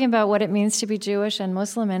been talking about what it means to be Jewish and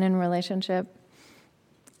Muslim and in relationship.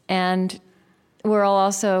 And we're all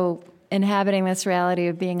also inhabiting this reality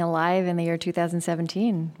of being alive in the year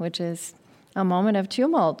 2017, which is a moment of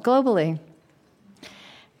tumult globally.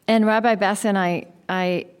 And Rabbi Bassin,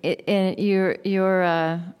 in your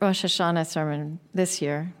Rosh Hashanah sermon this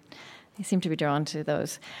year, you seem to be drawn to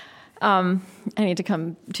those. I need to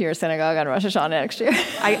come to your synagogue on Rosh Hashanah next year.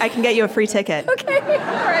 I can get you a free ticket. Okay,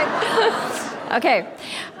 all right. Okay.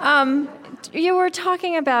 You were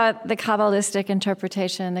talking about the Kabbalistic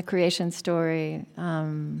interpretation, the creation story,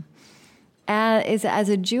 as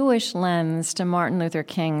a Jewish lens to Martin Luther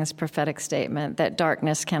King's prophetic statement that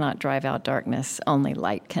darkness cannot drive out darkness, only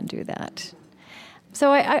light can do that.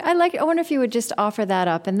 So I wonder if you would just offer that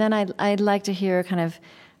up, and then I'd like to hear kind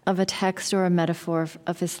of a text or a metaphor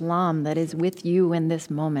of Islam that is with you in this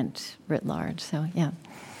moment writ large. So, yeah.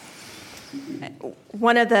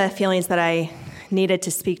 One of the feelings that I needed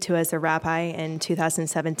to speak to as a rabbi in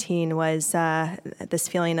 2017 was this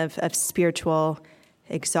feeling of spiritual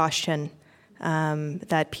exhaustion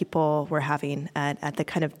that people were having at the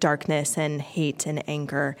kind of darkness and hate and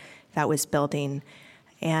anger that was building.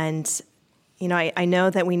 And, I know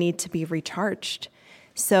that we need to be recharged.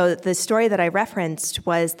 So the story that I referenced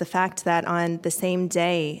was the fact that on the same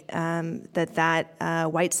day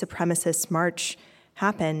that white supremacist march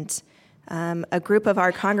happened, a group of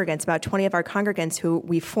our congregants, about 20 of our congregants, who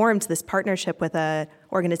we formed this partnership with an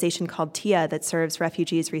organization called TIA that serves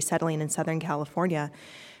refugees resettling in Southern California.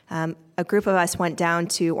 A group of us went down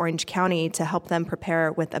to Orange County to help them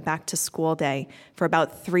prepare with a back-to-school day for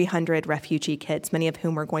about 300 refugee kids, many of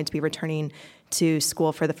whom were going to be returning to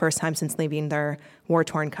school for the first time since leaving their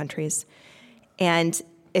war-torn countries. And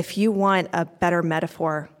if you want a better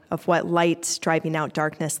metaphor of what light driving out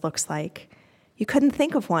darkness looks like, you couldn't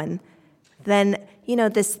think of one. Then,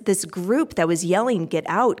 this group that was yelling, get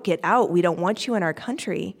out, we don't want you in our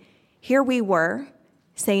country. Here we were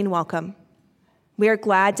saying, welcome. We are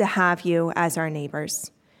glad to have you as our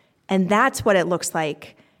neighbors. And that's what it looks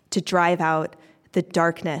like to drive out the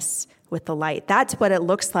darkness with the light. That's what it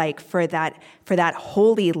looks like for that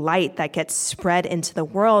holy light that gets spread into the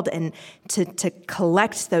world, and to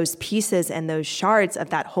collect those pieces and those shards of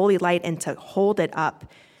that holy light and to hold it up.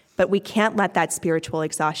 But we can't let that spiritual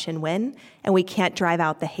exhaustion win, and we can't drive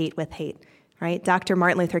out the hate with hate, right? Dr.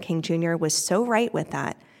 Martin Luther King Jr. was so right with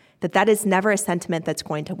that is never a sentiment that's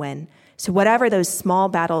going to win. So whatever those small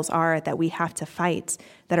battles are that we have to fight,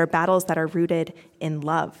 that are battles that are rooted in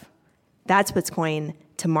love, that's what's going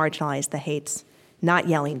to marginalize the hates, not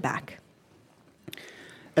yelling back.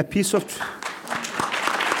 A piece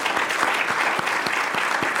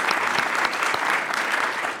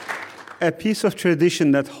of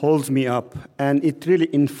tradition that holds me up, and it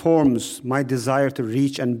really informs my desire to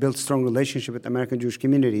reach and build strong relationship with American Jewish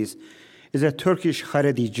communities, is a Turkish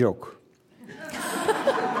Haredi joke.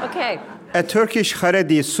 Okay. A Turkish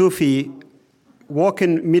Haredi Sufi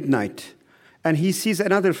walking midnight, and he sees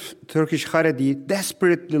another Turkish Haredi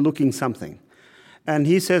desperately looking something. And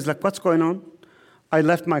he says, what's going on? I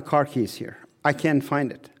left my car keys here. I can't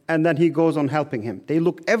find it. And then he goes on helping him. They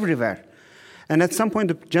look everywhere. And at some point,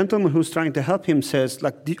 the gentleman who's trying to help him says,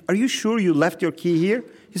 are you sure you left your key here?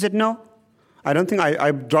 He said, no, I don't think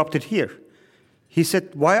I dropped it here. He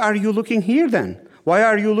said, why are you looking here then? Why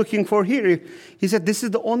are you looking for here? He said, this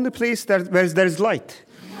is the only place where there is light.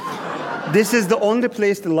 This is the only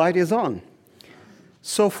place the light is on.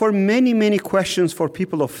 So for many, many questions for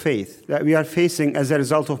people of faith that we are facing as a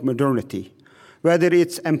result of modernity, whether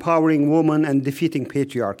it's empowering women and defeating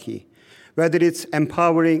patriarchy, whether it's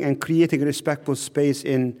empowering and creating a respectful space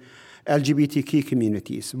in LGBTQ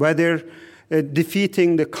communities, whether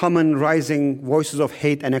defeating the common rising voices of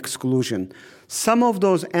hate and exclusion. Some of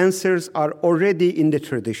those answers are already in the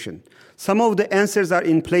tradition. Some of the answers are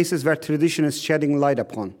in places where tradition is shedding light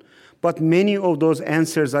upon. But many of those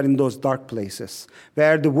answers are in those dark places,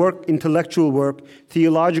 where the work, intellectual work,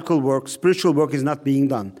 theological work, spiritual work is not being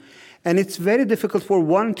done. And it's very difficult for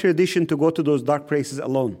one tradition to go to those dark places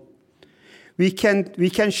alone. We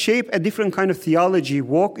can shape a different kind of theology,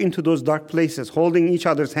 walk into those dark places, holding each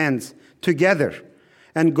other's hands together,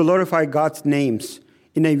 and glorify God's names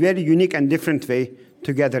in a very unique and different way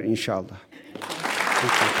together, inshallah.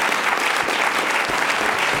 Thank you.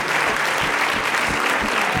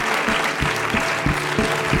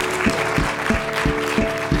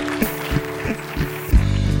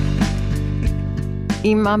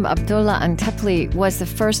 Imam Abdullah Antepli was the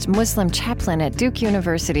first Muslim chaplain at Duke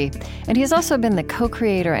University, and he has also been the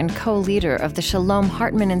co-creator and co-leader of the Shalom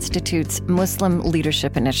Hartman Institute's Muslim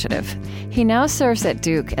Leadership Initiative. He now serves at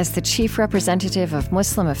Duke as the chief representative of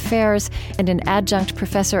Muslim affairs and an adjunct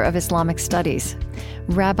professor of Islamic studies.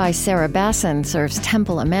 Rabbi Sarah Bassin serves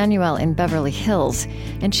Temple Emmanuel in Beverly Hills,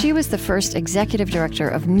 and she was the first executive director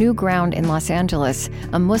of New Ground in Los Angeles,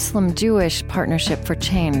 a Muslim-Jewish partnership for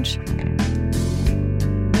change.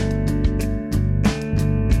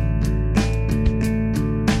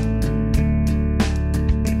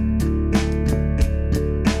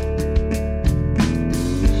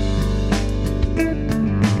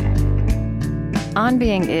 On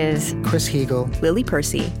Being is Chris Hegel, Lily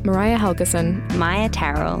Percy, Mariah Helgeson, Maya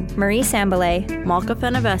Tarrell, Marie Sambalay, Malka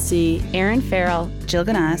Fenavesi, Aaron Farrell, Jill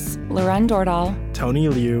Ganas, Loren Dordahl, Tony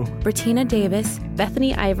Liu, Bertina Davis,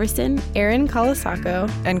 Bethany Iverson, Erin Kalasako,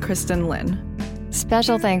 and Kristen Lynn.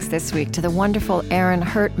 Special thanks this week to the wonderful Erin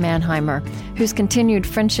Hurt Mannheimer, whose continued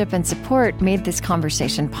friendship and support made this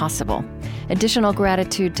conversation possible. Additional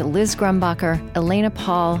gratitude to Liz Grumbacher, Elena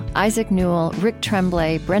Paul, Isaac Newell, Rick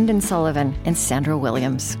Tremblay, Brendan Sullivan, and Sandra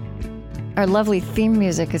Williams. Our lovely theme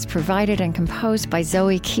music is provided and composed by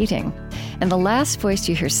Zoe Keating. And the last voice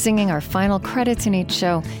you hear singing our final credits in each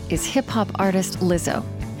show is hip-hop artist Lizzo.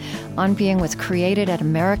 On Being was created at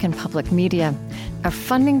American Public Media. Our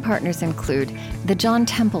funding partners include the John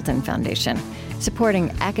Templeton Foundation,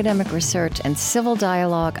 supporting academic research and civil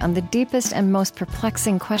dialogue on the deepest and most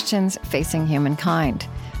perplexing questions facing humankind.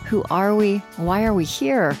 Who are we? Why are we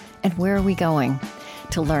here? And where are we going?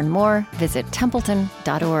 To learn more, visit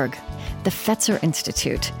templeton.org. The Fetzer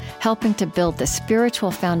Institute, helping to build the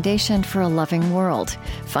spiritual foundation for a loving world.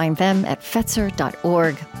 Find them at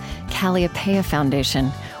fetzer.org. Calliopeia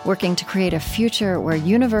Foundation, working to create a future where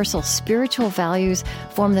universal spiritual values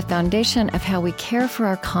form the foundation of how we care for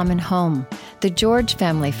our common home. The George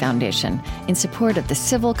Family Foundation, in support of the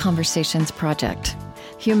Civil Conversations Project.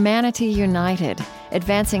 Humanity United,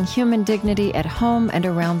 advancing human dignity at home and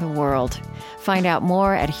around the world. Find out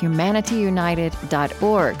more at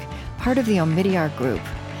humanityunited.org, part of the Omidyar Group.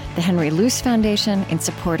 The Henry Luce Foundation, in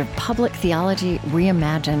support of public theology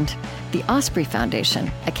reimagined. The Osprey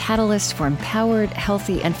Foundation, a catalyst for empowered,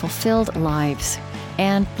 healthy, and fulfilled lives.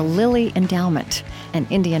 And the Lilly Endowment, an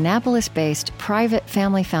Indianapolis-based private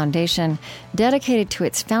family foundation dedicated to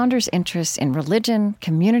its founders' interests in religion,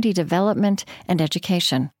 community development, and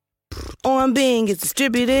education. On Being is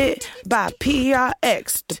distributed by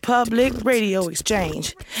PRX, the Public Radio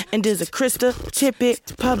Exchange, and is a Krista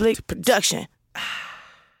Tippett public production.